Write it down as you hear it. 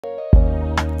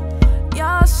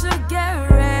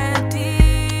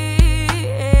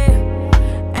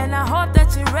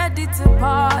to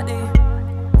party.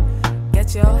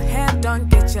 Get your hair done,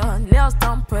 get your nails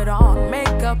done, put on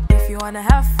makeup if you wanna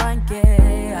have fun,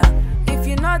 yeah. If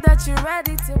you know that you're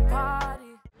ready to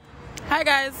party. Hi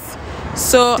guys,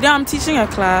 so today I'm teaching a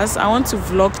class. I want to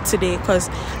vlog today because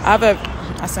I have the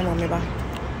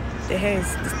hair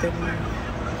is disturbing me.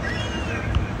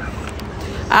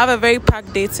 I have a very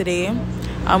packed day today.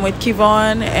 I'm with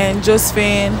Kivon and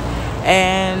Josephine,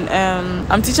 and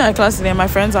I'm teaching a class today. My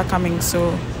friends are coming,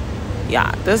 so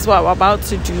yeah, this is what we're about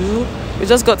to do. We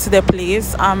just got to the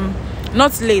place. I'm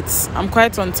not late, I'm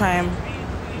quite on time,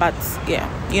 but yeah,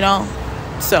 you know,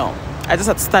 so I just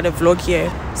had to start a vlog here.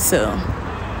 So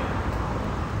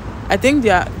I think they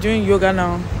are doing yoga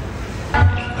now.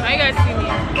 Can you guys see me?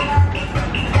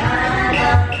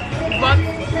 What?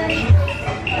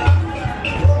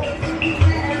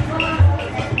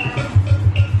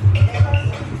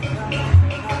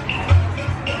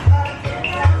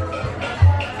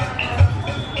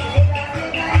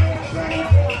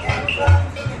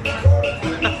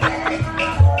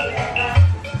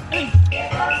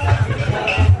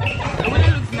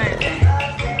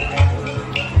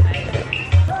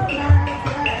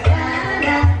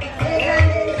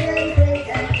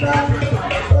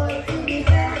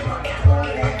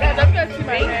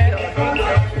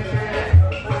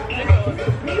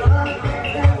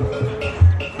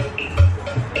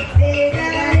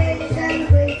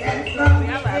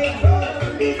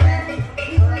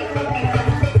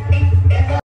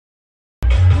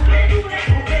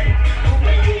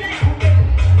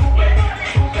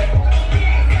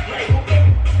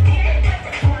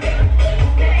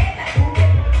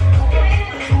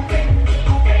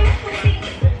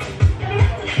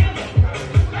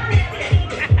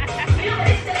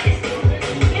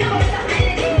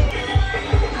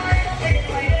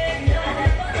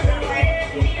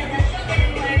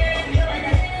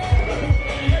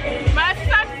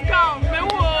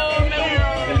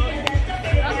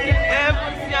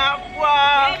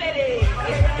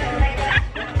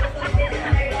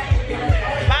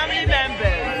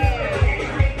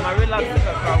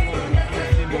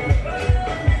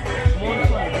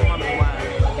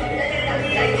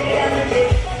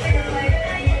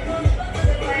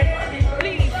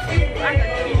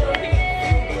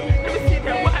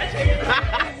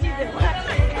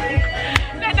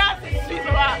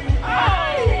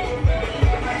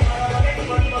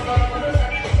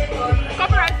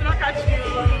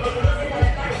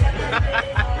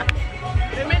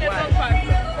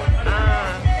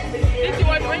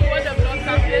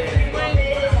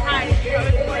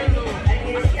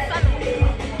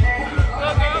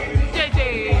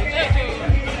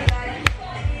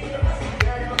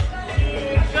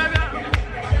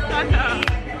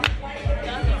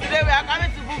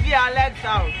 Our legs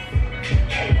out.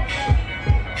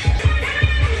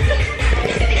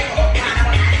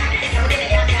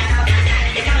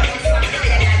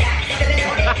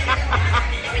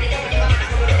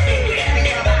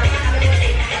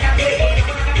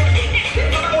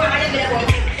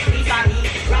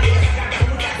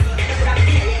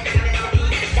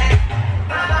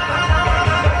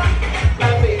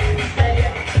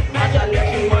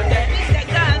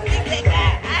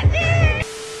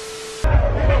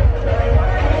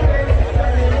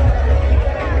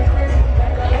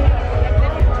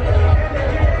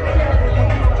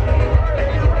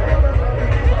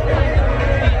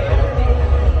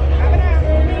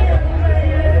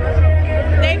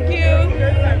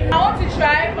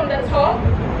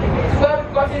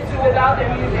 Without the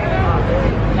music.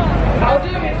 I'll do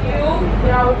it with you,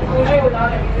 then I'll do it without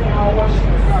the music and I'll watch you.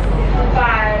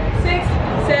 5, 6,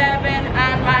 7,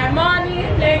 and my money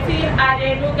plenty,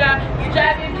 Adenuga. You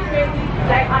driving me crazy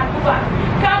like an Uber.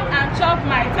 Come and chop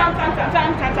my tam tam tam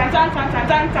tam tam tam tam tam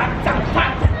tam tam tam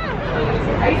tam.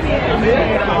 Are you seeing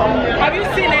it? Have you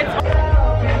seen it?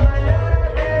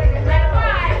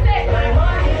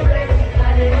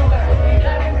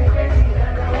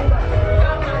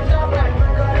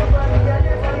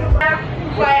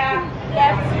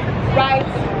 Right,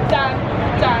 turn,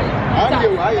 turn, turn.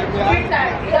 3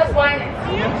 times, just one.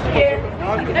 Here,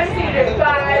 let me see this.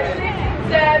 5, 6,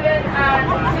 7, and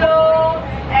slow,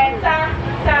 and turn,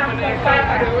 turn,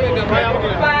 5,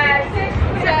 6,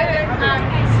 7, and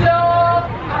slow.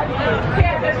 Pay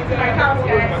attention to my count,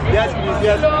 guys. Yes, please,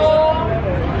 yes. Slow,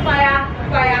 fire,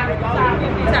 fire, turn,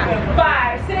 turn.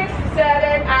 5, 6,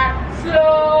 7, and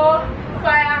slow,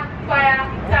 fire, fire,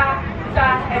 turn,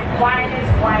 turn, and wind it,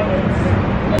 wind it.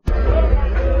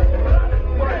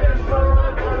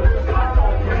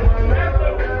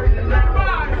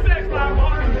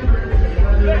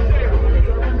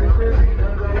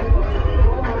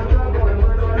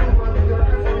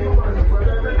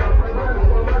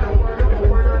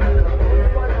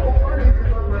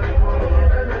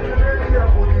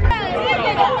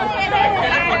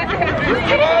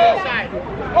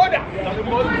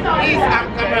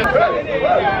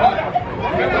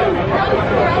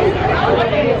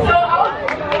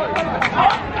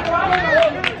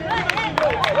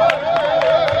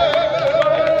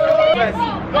 first.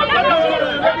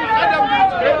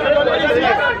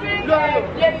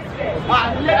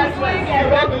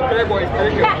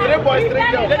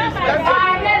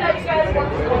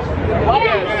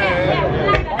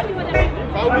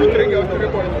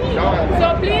 So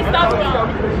please stop from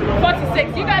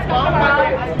 46. You guys can come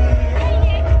around.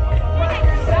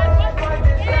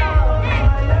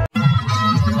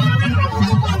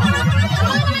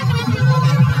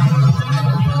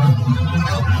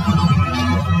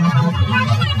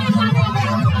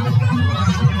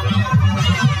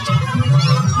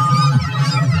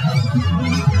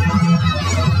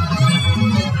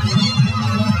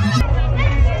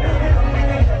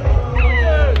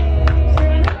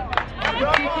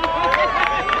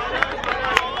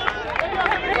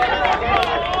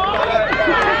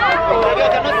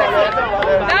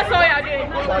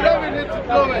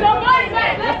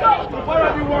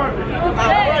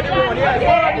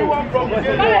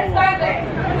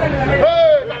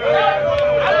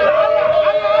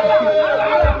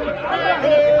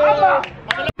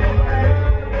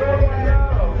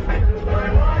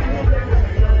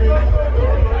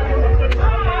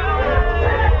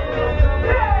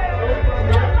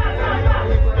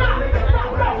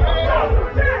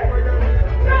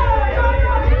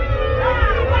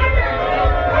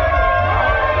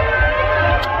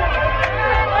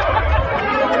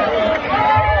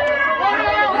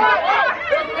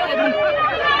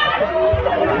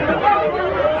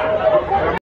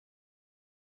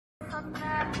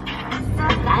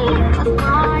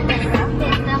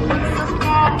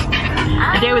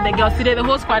 There with the girls today, the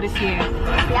whole squad is here.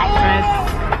 Right?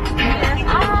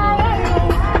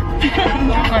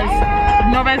 Because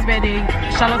Nova's birthday,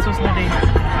 Charlotte was not there.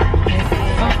 Yes.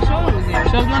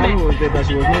 She was not there. She was there, but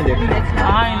she was not there.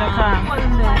 Ah, in the car.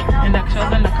 She was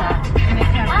in the car.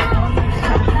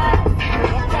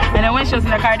 And then when she was in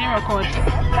the car, I didn't record.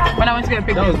 When I went to get a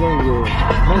picture. That was when we were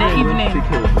in the evening.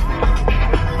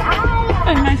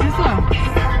 Oh, my sister.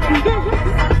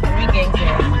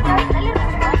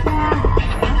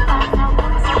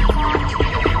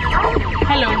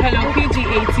 Hello,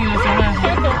 PG-18 or something.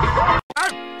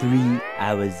 3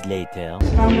 hours later.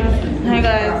 Hi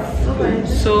guys.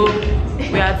 So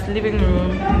we are at the living room.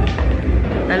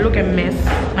 I look a mess.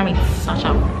 I mean, such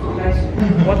a.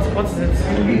 What is it?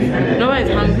 Nova is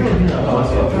hungry.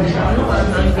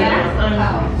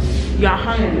 You are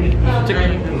hungry.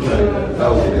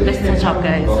 Let's touch up,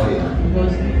 guys.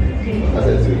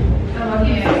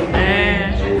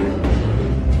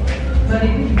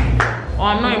 Oh,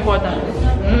 I'm not important.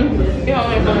 Yeah,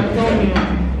 I'm important. Tell me.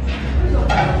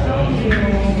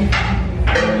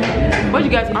 What you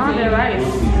guys on the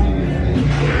rice?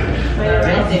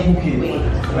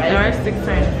 The rice sticks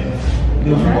in.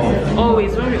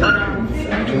 Always when we order,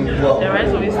 the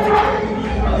rice always sticks.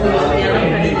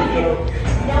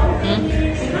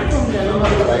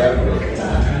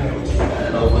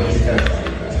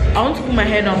 I want to put my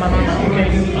head on my mama. Okay,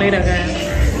 later, guys.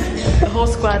 The whole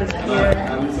squad is here.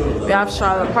 We have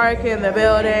Charlotte Parker in the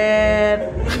building.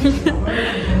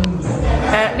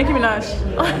 Nicki Minaj.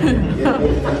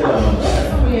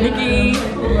 Nikki.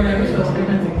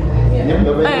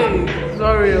 Hey,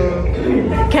 sorry.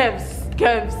 Kevs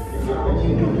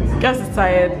is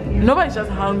tired. Nobody's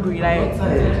just hungry, like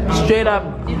straight up.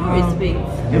 Respect.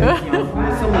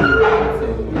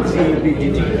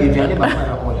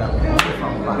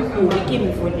 We came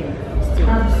before him.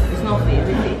 It's not fair.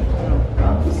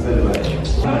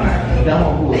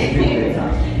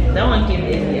 That one came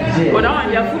earlier. But that one,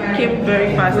 their food came very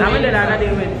fast. I went there the other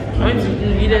day with. I went to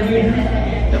Liyadances.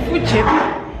 The food cheap.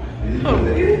 Oh,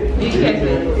 you guys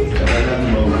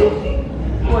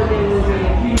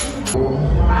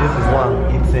This is what I'm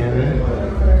eating.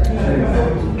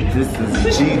 This is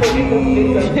Gigi.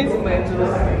 Just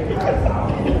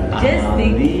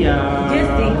think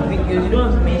because you don't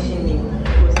have to mention me.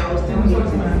 Because I was still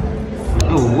eating.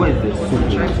 Oh, what is this?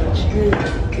 Good.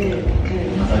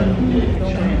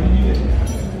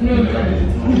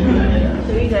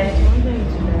 So you guys,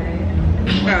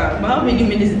 how many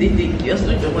minutes did they take? You're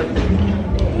still dramatic.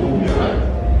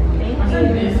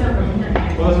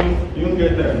 You don't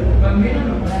get that.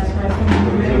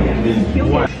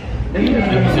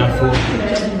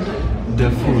 The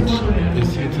food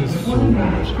is hitting so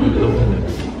much. I'm loving it.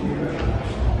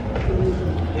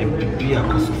 And people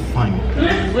are so fine.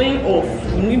 It's going off.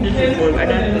 You need to do it for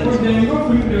other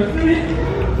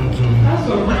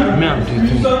Me, I'm doing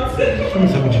it.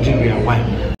 So we do we are wine.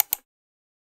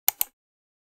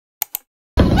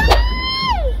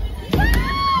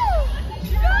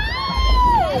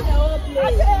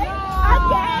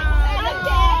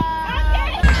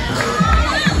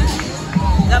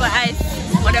 Got my eyes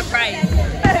on the prize.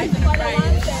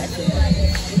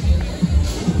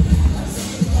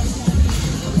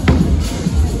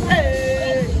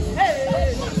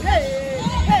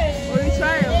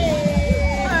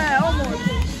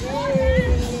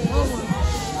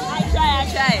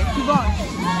 Try.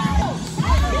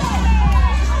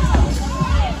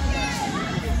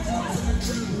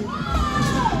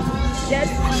 Yes.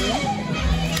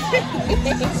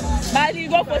 But you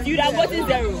go for you that what is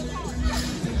 0.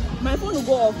 My phone will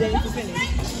go off then to finish.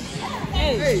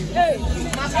 Hey.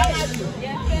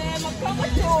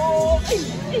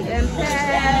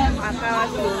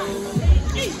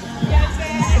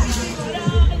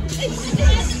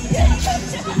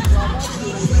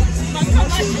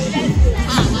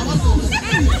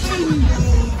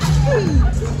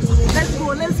 Let's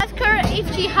go. Ask her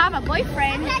if she have a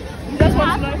boyfriend. You just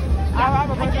want to know? I have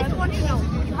a I just boyfriend. want to know.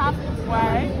 You have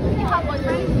Why? you have a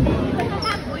boyfriend? I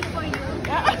have boyfriend for you.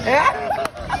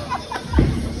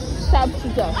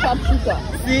 Sharpshooter.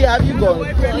 See, have you gone?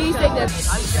 Please take that.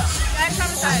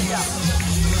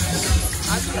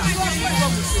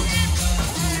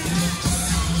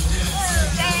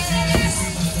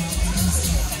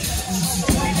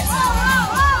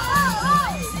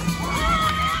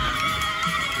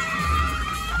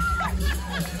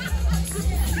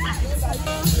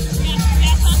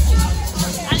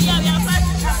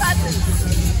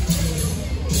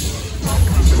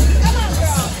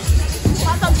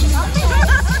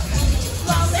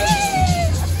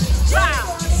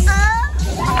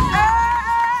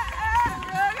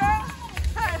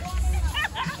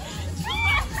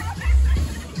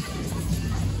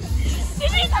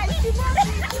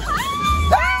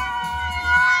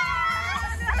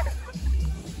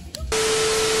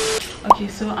 Okay,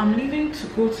 so I'm leaving to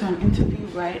go to an interview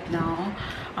right now.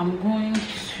 I'm going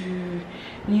to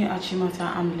New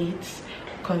Achimota. I'm late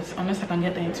because unless I can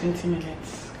get there in 20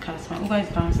 minutes because my Uber is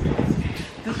downstairs.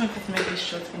 I just wanted to make this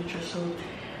short intro so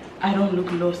I don't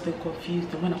look lost and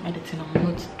confused. And when I'm editing, I'm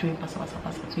not doing pasa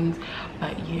things.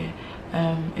 But yeah,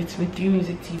 it's with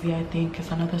 3musicTv. I think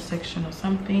it's another section or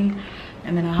something.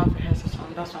 And then I have rehearsal, so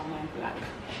that's why I'm wearing black.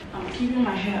 I'm keeping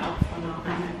my hair up for now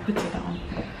and I put it down.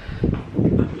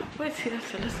 Wait here,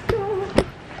 so let's go.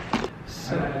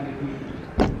 So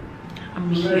I'm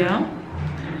here.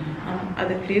 I'm at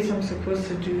the place I'm supposed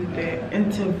to do the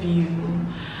interview.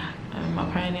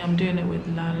 Apparently I'm doing it with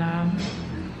Lala.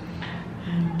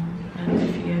 And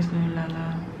if you guys know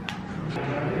Lala,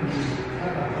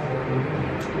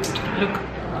 look,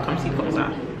 come see Koza.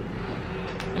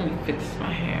 Let me fix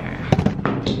my hair. I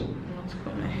want to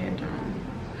put my hair down.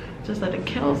 Just that the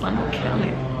curls are not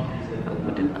curling. I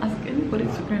wouldn't ask anybody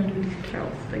to go and do these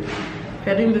curls. Like, if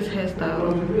you're doing this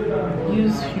hairstyle,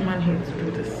 use human hair to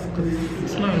do this because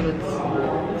it's not a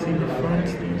lot. It's in the front,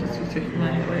 then you just use your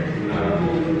human hair.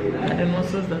 And then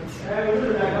also that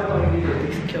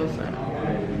these curls are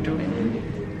doing.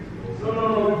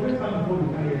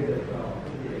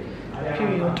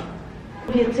 Period.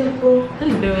 Beautiful.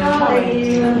 Hello. How are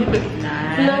you? You look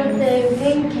nice. Long time,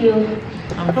 thank you.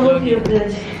 I'm I hope you're vlogging.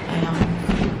 good. I am.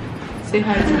 Say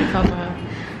hi to the camera.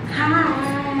 Hi.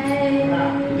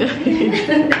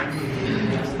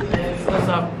 What's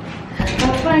up?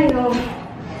 I'm fine now.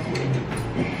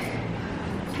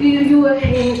 You were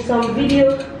in some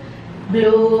video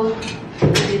blow. I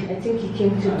think he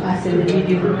came to pass in the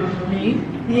video. Me?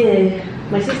 Yeah.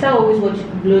 My sister always watches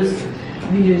Blow's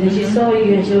videos and she saw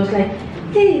you and she was like,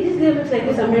 hey, this girl looks like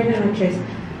this American actress.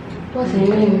 What's her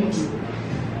name?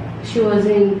 She was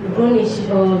in Grownish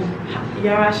or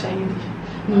Yara Shahidi.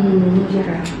 no,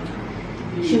 Yara.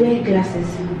 She wears glasses.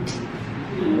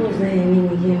 What was that her name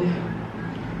again?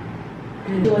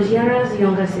 It was Yara's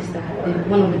younger sister,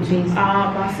 one of the twins.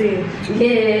 Ah, Basi.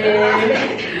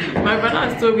 Yeah. My brother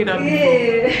has told me that before.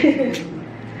 Yeah.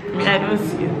 Me, I don't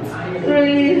see it.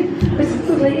 Really? But it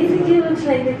was like, this girl looks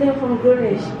like the girl from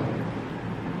Grownish.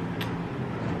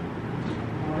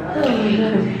 Oh my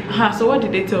god. So what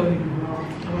did they tell you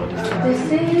about this?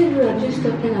 They said we were just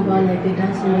talking about like the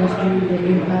dance industry, the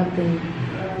impact and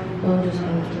all those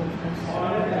kind of stuff.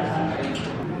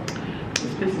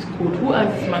 This place is cold. Who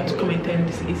asked this man to come and turn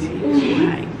this AC?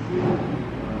 Why?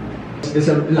 It's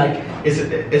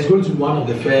going to be one of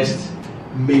the first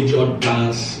major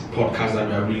dance podcasts that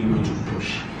we are really going to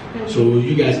push. So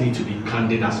you guys need to be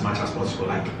candid as much as possible.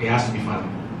 Like, it has to be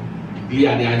fun.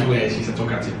 Leah, I know her, she's a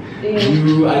talkative. Yeah.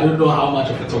 You, I don't know how much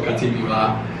of a talkative you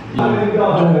are.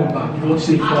 Don't hold back. You won't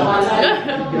say fun.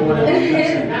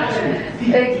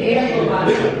 Okay.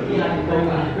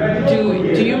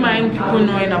 Do you mind people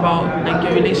knowing about like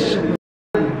your relationship?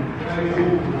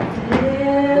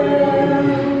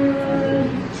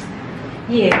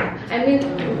 Yeah, I mean,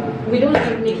 we don't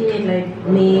keep making it like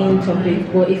main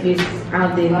topic, but if it's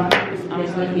out there, there's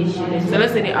no issue. So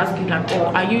let's say they ask you like, oh,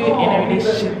 are you in a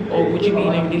relationship or would you be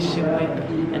in a relationship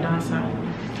with a dancer?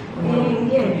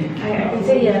 Yeah, I can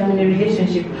say yeah, I'm in a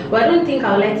relationship, but I don't think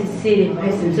I would like to say the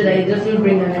person so that it doesn't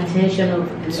bring an attention of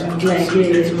like I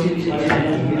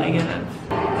get it.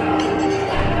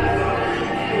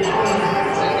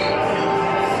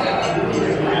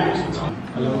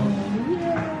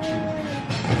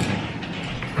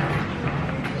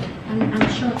 I'm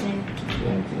short and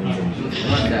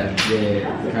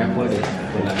The tripod is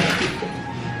for like.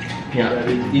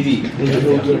 Yeah, easy.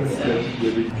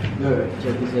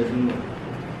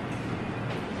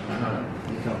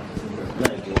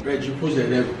 Reg, you post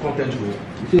the content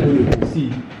You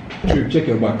see, Trip, check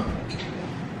your back. 1,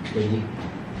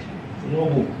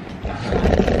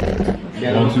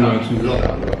 2, 1, 2.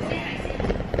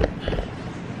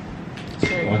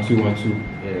 1, 2, 1, 2.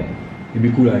 Yeah. You'd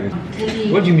be cool like it.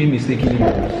 What do you mean mistakenly?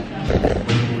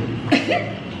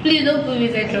 please don't put me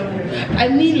in trouble. I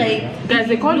mean like Guys,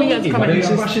 they call me here to come and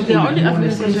assist. They are only asking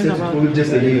me questions about.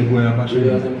 Just a day ago, I'm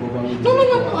passionate. No,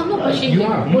 I'm not pushing you.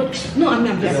 But no, I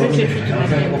mean I'm just very true to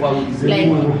myself.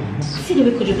 Like see the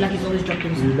way Kojo Black is always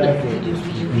dropping videos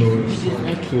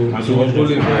like So what's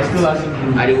only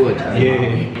I did what? Yeah.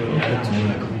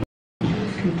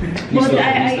 but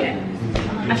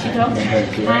I should talk.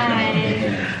 Hi.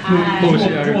 Oh,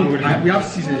 shit, I recorded. We have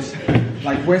scissors.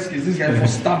 Like worst case, this guy for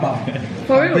stabber.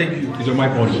 For real? Thank you. It's on my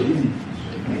point.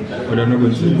 But they're not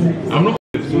going to. I'm not.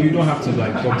 So you don't have to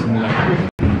like talk to me like.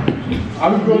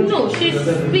 No, she's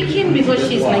speaking because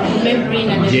she's like remembering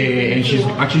and Yeah, and she's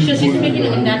actually. so she's speaking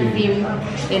on that theme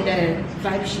and the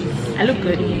vibe she's. I look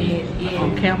good Yeah.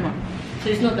 on camera. So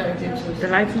it's not that intense. The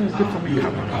lighting is good for my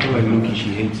camera. I feel like Loki, she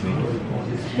hates me.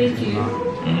 Thank you.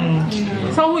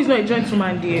 Someone who is not a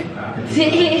gentleman, dear. You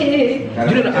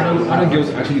know that other girls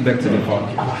actually back to the park.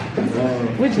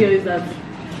 Which girl is that?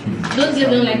 Those girls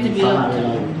don't like to be loved.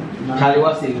 Charlie,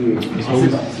 what's it? It's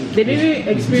always. They didn't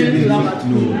experience love at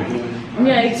home.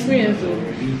 Yeah, I experienced though.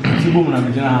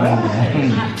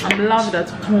 I'm loved at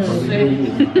home.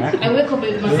 I wake up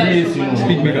with massage from my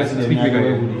Speak mom. bigger, speak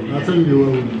bigger.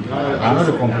 I'm not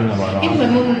complaining about If that. my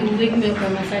mom will wake me up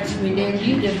and massage me, then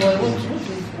leave the boy.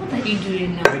 What are you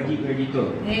doing now?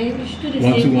 You should do the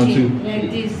 1, 2, same 1, thing 2.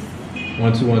 like this.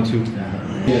 1, 2, 1, 2.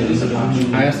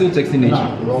 I am still texting nature.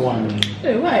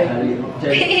 Hey, why?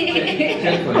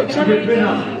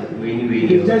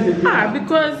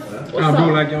 Because Ah, bro,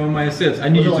 like you're on my set. I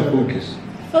need you to focus.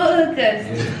 Focus.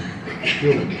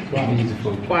 I need you to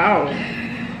focus. wow.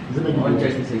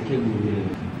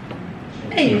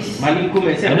 Hey.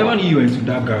 I never knew you were into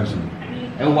that guys.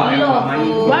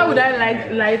 Why would I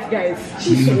like light guys?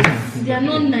 Jesus. They are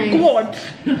not nice. God.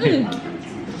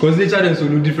 Because nature there's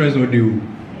no difference no do.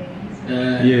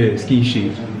 Yeah, skin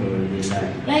shade.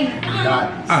 Like,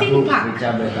 see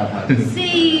pack.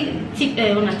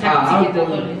 See, on a target.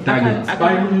 Target.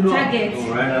 Target.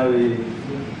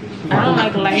 I don't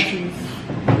like lighting.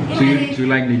 So you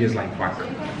like niggas like back?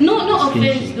 No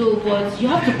offense though, but you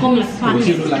have to come in pack.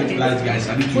 You don't like light guys.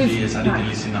 I did 2 days. I did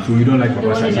listen now. So you don't like Papa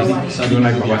The one in the Sadis? white. You don't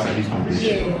like Papa Sadis company?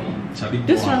 Yeah.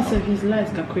 This one said his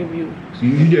lights can crave you. So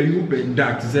you open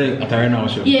dark to say at Arena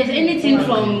Show? Yes, anything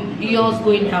from yours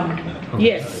going down.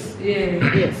 Yes.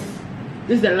 Yeah. Yes.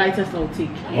 This is the lightest I'll take.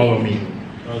 All of me.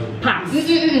 Pass.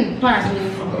 Pass.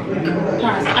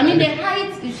 Pass. I mean, the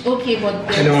height is okay, but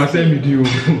And then I send video.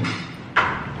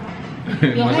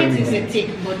 your height is a tick,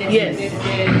 but there's Yes.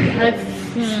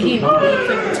 skin.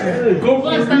 Go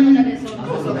and stand under the sun.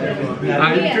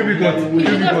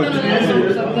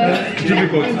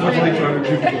 Tripicot. What are they trying to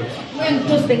tripicot? When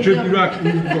toast the Trip Iraq,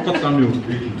 you got some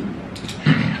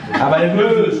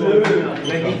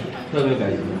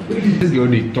This girl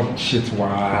they talk shit,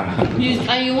 wow.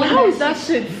 and you want How is that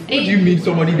shit? What do you mean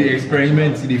somebody they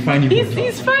experiment, they find him?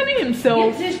 He's finding himself.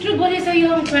 Yes, it's true, but he's a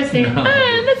young person.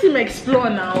 Let him explore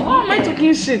now. Why am I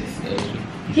talking shit?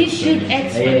 He should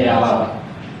explore.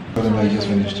 I just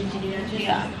finished.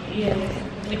 Yeah,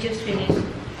 we just finished.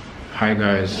 Hi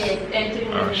guys.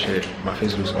 Yeah, Oh shit, my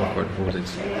face looks awkward. Hold it.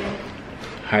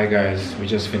 Hi guys, we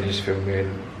just finished filming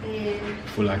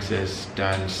full access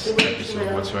dance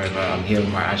episode whatsoever. I'm here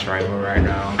with my arch rival right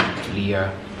now,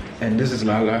 Leah. And this is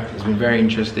Lala. It's been very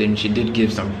interesting. She did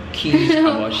give some keys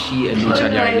about she and each other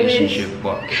relationship,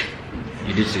 but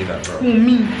you did say that, bro.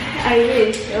 Me. I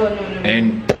wish. Oh no.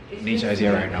 And Nature is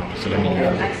here right now, so let me hear.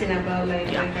 Asking about like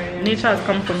my career. Nature has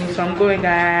come for me, so I'm going,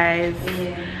 guys.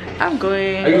 Yeah. I'm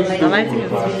going. The lighting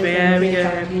is very good.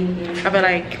 I feel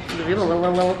like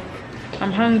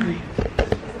I'm hungry.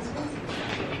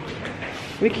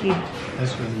 Ricky,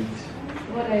 Let's go eat.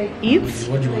 What I eat?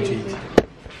 What do you want to eat?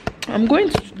 I'm going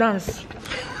to dance.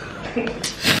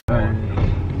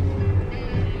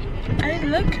 I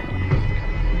look.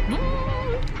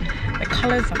 The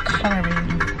colors are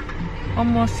coloring.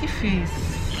 Almost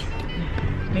face.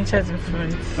 Nature's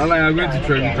influence. How long are you going to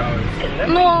Treasure Towers?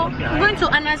 No, I'm going to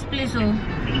Anna's place. Oh.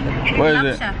 Where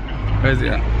is it? Where is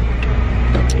it?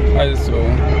 Why is it so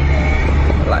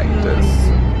like this?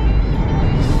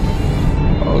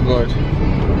 Oh god.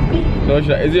 No, is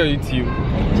it on YouTube?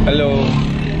 Hello.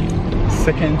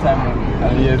 Second time on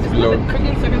Aliya's vlog.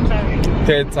 Second time.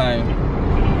 Third time.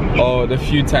 Or the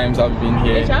few times I've been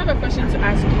here. I have a question to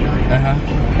ask you.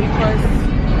 Because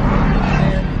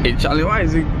hey Charlie, why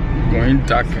is it going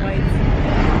dark? Alright.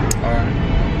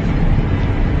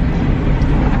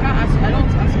 I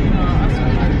don't ask you now. I'll ask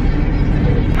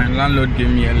you. My landlord gave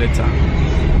me a letter.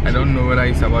 I don't know whether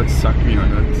he's about to sack me or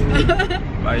not.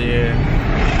 But yeah,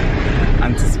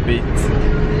 anticipate.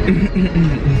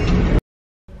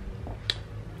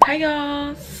 Hi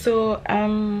y'all. So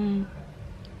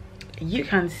you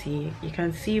can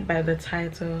see by the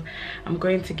title, I'm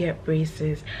going to get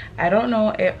braces. I don't know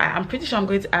if I'm pretty sure I'm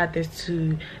going to add this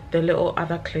to the little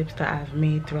other clips that I've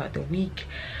made throughout the week.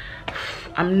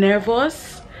 I'm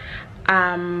nervous.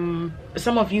 Some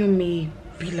of you may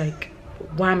be like,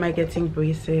 why am I getting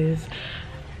braces?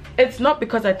 It's not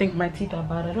because I think my teeth are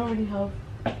bad. I don't really have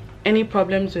any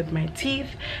problems with my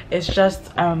teeth. It's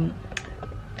just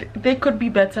they could be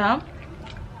better.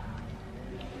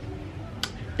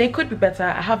 They could be better.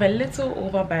 I have a little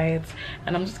overbite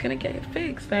and I'm just gonna get it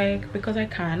fixed, like, because I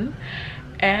can.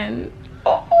 And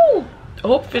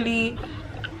hopefully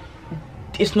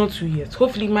it's not 2 years.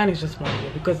 Hopefully mine is just 1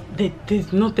 year, because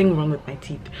there's nothing wrong with my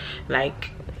teeth,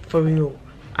 like, for real.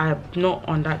 I'm not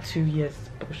on that 2 years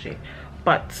bullshit.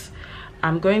 But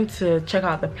I'm going to check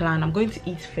out the plan. I'm going to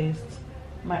eat first.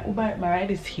 My ride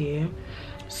is here,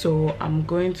 so I'm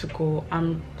going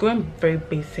very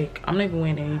basic. I'm not even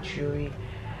wearing any jewelry.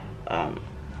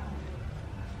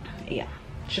 Yeah,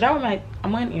 should I wear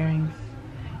I'm wearing earrings.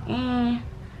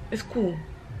 It's cool,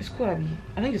 Abby.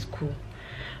 I think it's cool.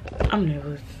 I'm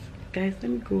nervous, guys.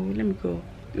 Let me go.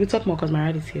 We'll talk more because my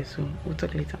ride is here, so we'll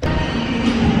talk later.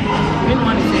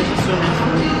 Anyone is here, she's so nice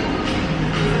for me.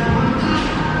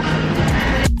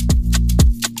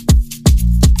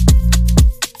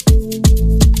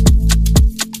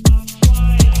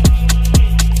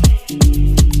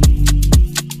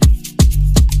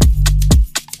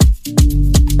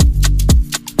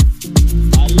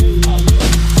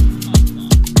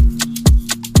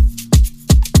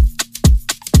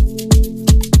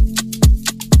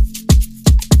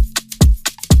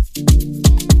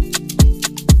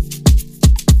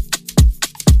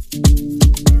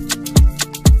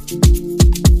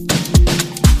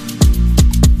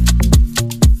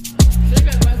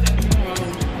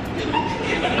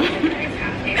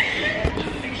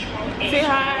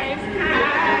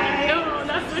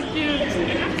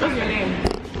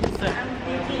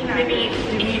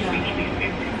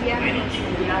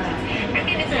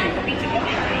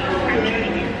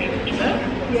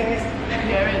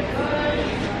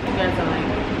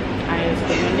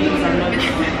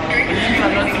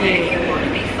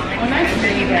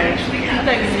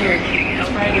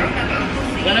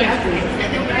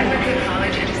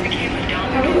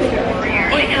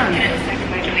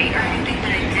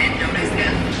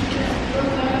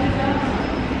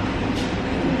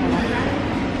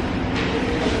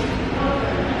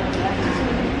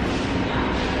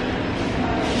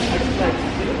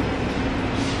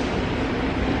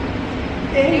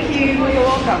 Thank you. You're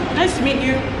welcome. Nice to meet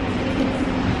you.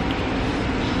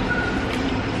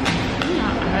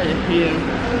 Here.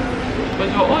 But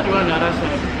you're all the way on the other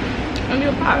side. And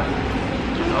you're back.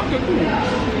 Okay, cool.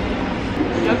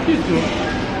 You're cute too.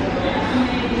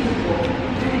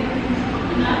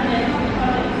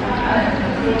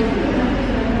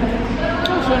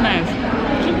 Oh, so nice.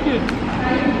 So cute.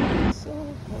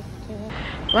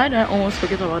 Why did I almost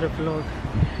forget about the vlog?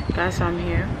 Guys, I'm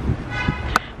here.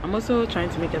 I'm also trying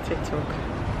to make a TikTok.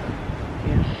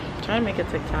 Yeah, trying to make a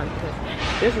TikTok because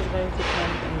this is going to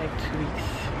come in like 2 weeks,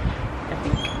 I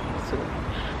think. So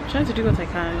I'm trying to do what I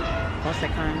can, once I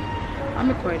can. I'm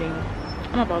recording.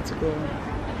 I'm about to go.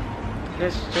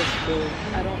 Let's just go.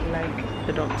 I don't like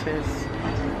the doctors.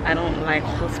 I don't like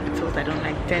hospitals. I don't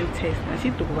like dentists. I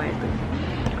see the white though.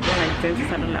 I don't like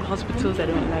dentists. I don't like hospitals. I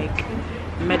don't like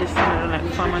medicine. I don't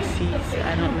like pharmacies.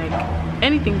 I don't like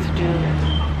anything to do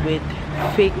with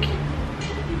fake.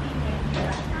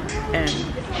 And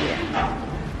yeah.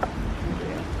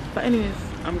 But anyways,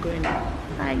 I'm going now.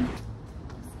 Bye.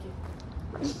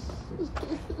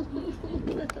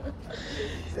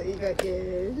 So you got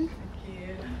your...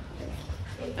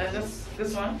 Yeah.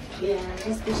 This one? Yeah,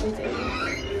 just push it in.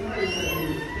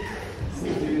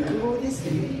 Go this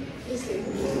way. This way.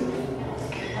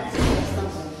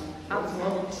 I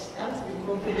have to be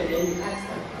confident and you ask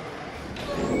them.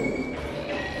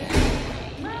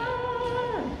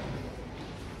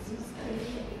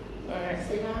 Alright,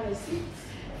 so now have a seat.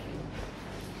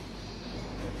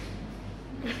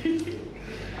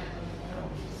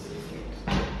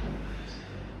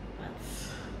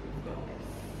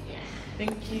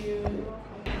 Thank you.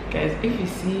 Guys, if you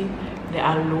see the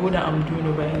allo that I'm doing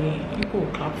over here, you go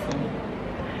clap for me.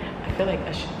 I feel like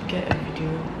I should get a video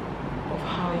of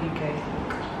how you guys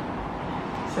look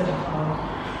instead of how.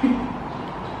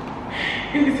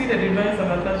 You can see the device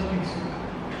I've attached me to.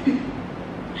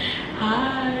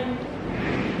 Hi.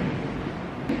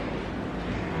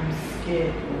 I'm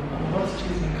scared. I'm about to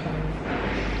choose my colors.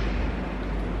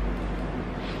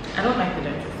 I don't like the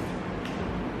dentist.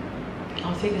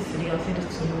 I'll say this today, I'll say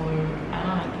this tomorrow. I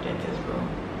don't like the dentist, bro.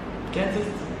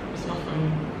 Dentist is not for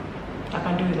me. I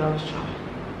can do without this job.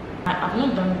 I've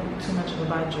not done too much of a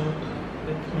bad job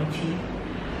with my teeth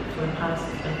for the past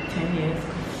like 10 years.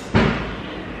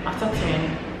 After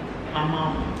 10, my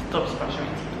mom stopped brushing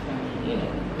my teeth for me. You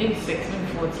know, maybe 6, maybe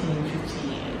 14,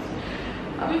 15 years.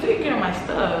 I've been taking care of my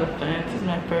stuff, and this is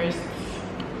my first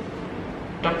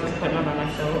doctor's appointment by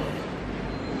myself.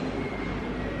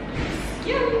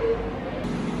 Yeah.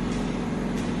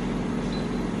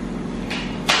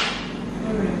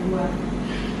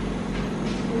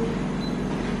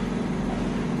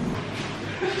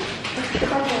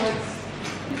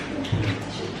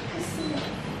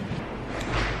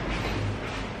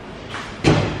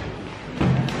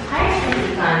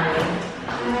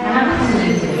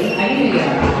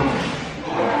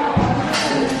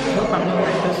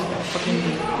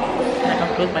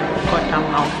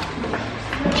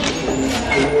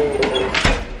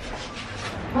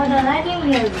 Oh, the lighting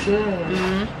here is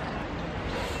good.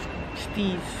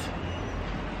 Steve.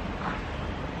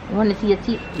 You want to see your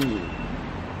teeth?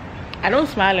 I don't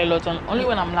smile a lot, only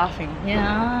when I'm laughing.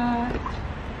 Yeah.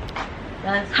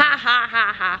 That's Ha ha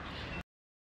ha ha.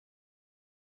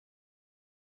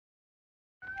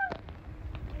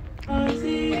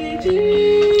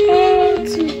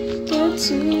 Don't